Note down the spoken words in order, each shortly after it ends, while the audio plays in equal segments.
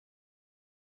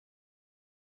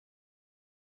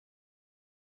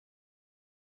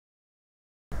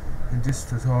In this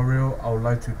tutorial, I would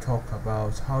like to talk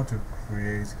about how to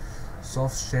create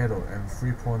soft shadow and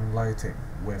 3-point lighting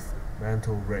with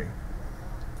mantle ray.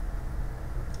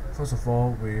 First of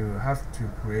all, we will have to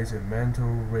create a mantle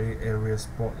ray area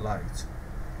spotlight.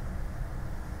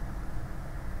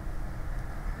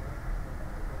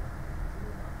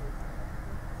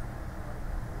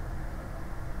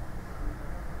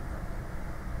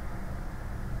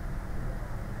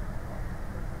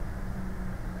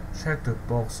 Check the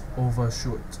box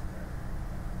overshoot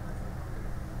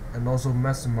and also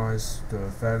maximize the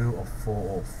value of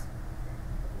fall off.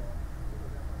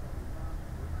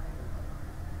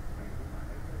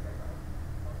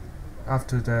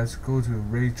 After that, go to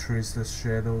Ray Trace the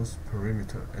Shadows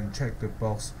Perimeter and check the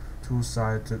box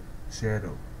two-sided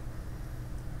shadow.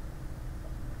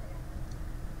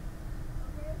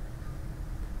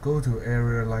 Go to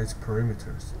Area Light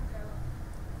Perimeters.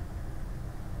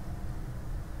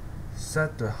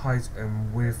 Set the height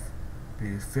and width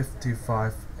be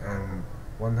 55 and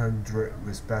 100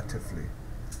 respectively.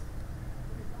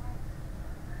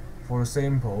 For the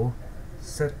sample,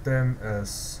 set them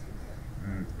as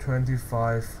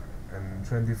 25 and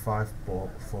 25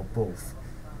 for both.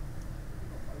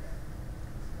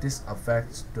 This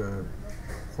affects the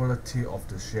quality of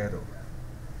the shadow.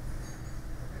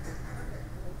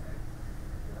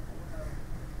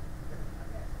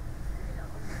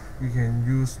 You can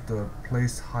use the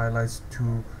Place Highlights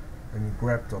tool and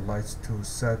grab the lights to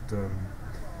set the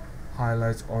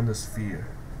highlights on the sphere.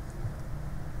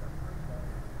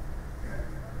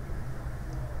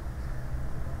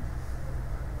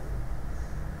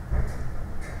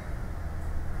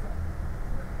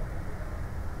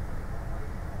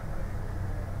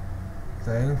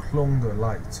 Then clone the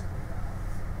light.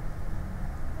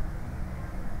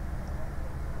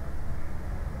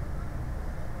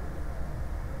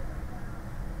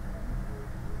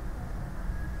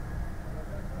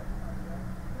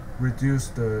 Reduce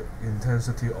the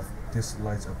intensity of this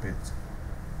light a bit.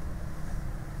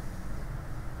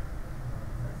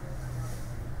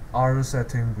 Other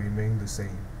settings remain the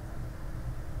same.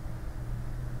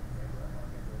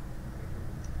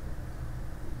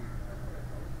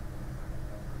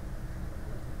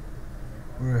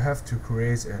 We will have to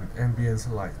create an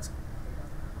ambient light.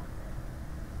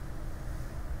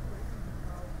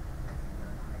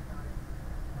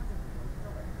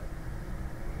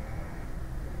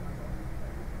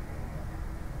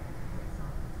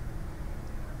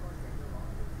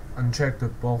 Uncheck the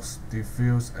box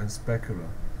diffuse and specular.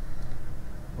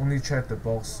 Only check the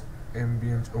box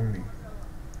ambient only.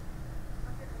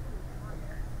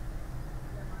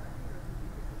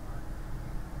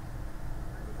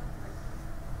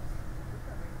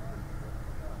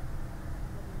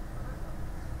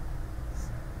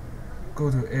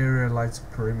 Go to Area Light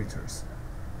Perimeters.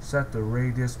 Set the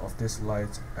radius of this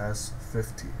light as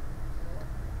 50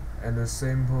 and the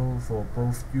sample for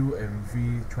both U and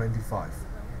V 25.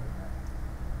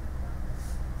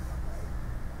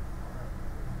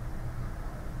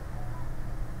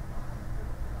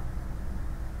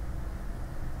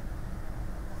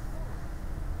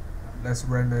 Let's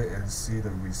render and see the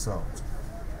result.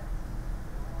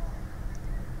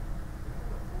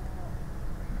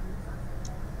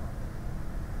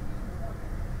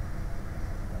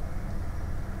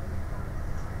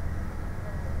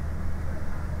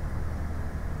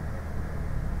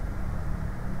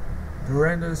 The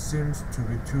render seems to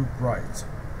be too bright.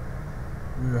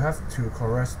 We will have to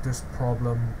correct this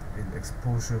problem in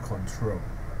exposure control.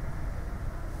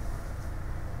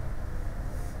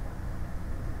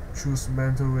 Choose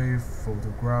Mantle Ray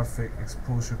Photographic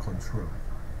Exposure Control.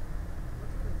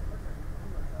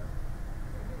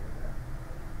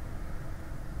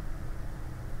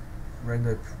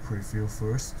 Render preview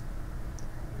first.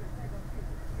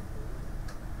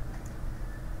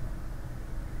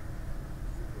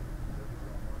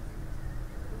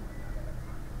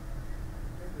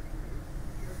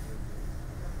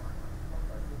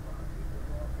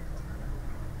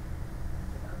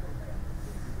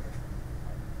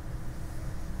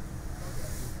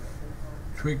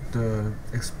 Tweak the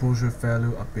exposure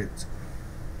value a bit,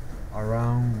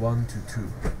 around 1 to 2.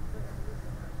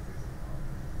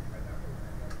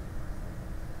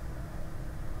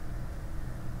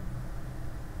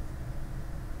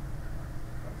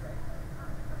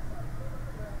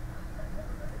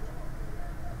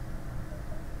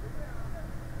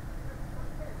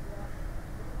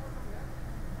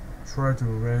 Try to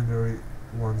render it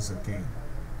once again.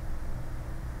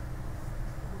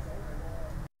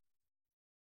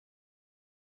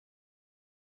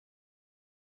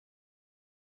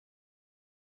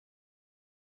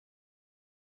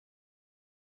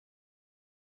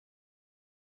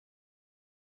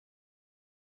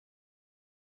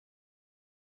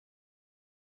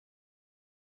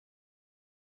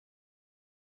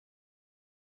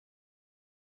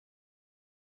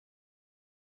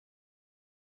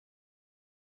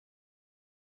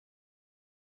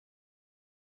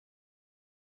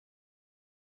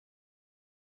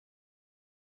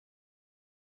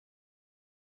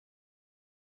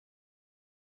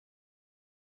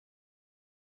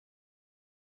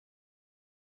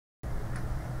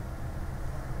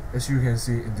 As you can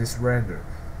see in this render,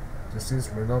 the scenes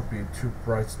will not be too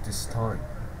bright this time.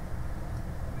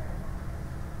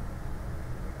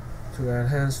 To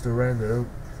enhance the render,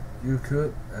 you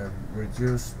could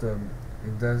reduce the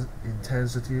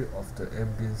intensity of the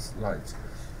ambient light.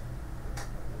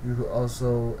 You could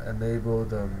also enable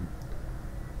the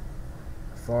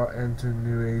far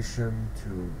attenuation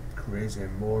to create a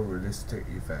more realistic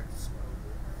effect.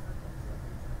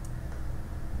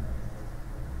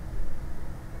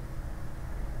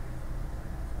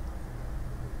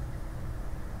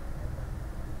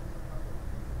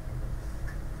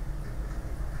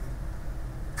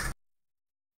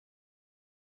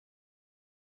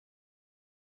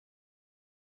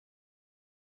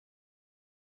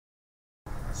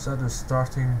 Set the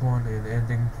starting point and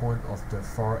ending point of the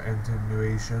far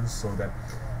attenuation so that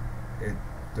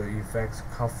the effect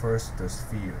covers the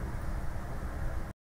sphere.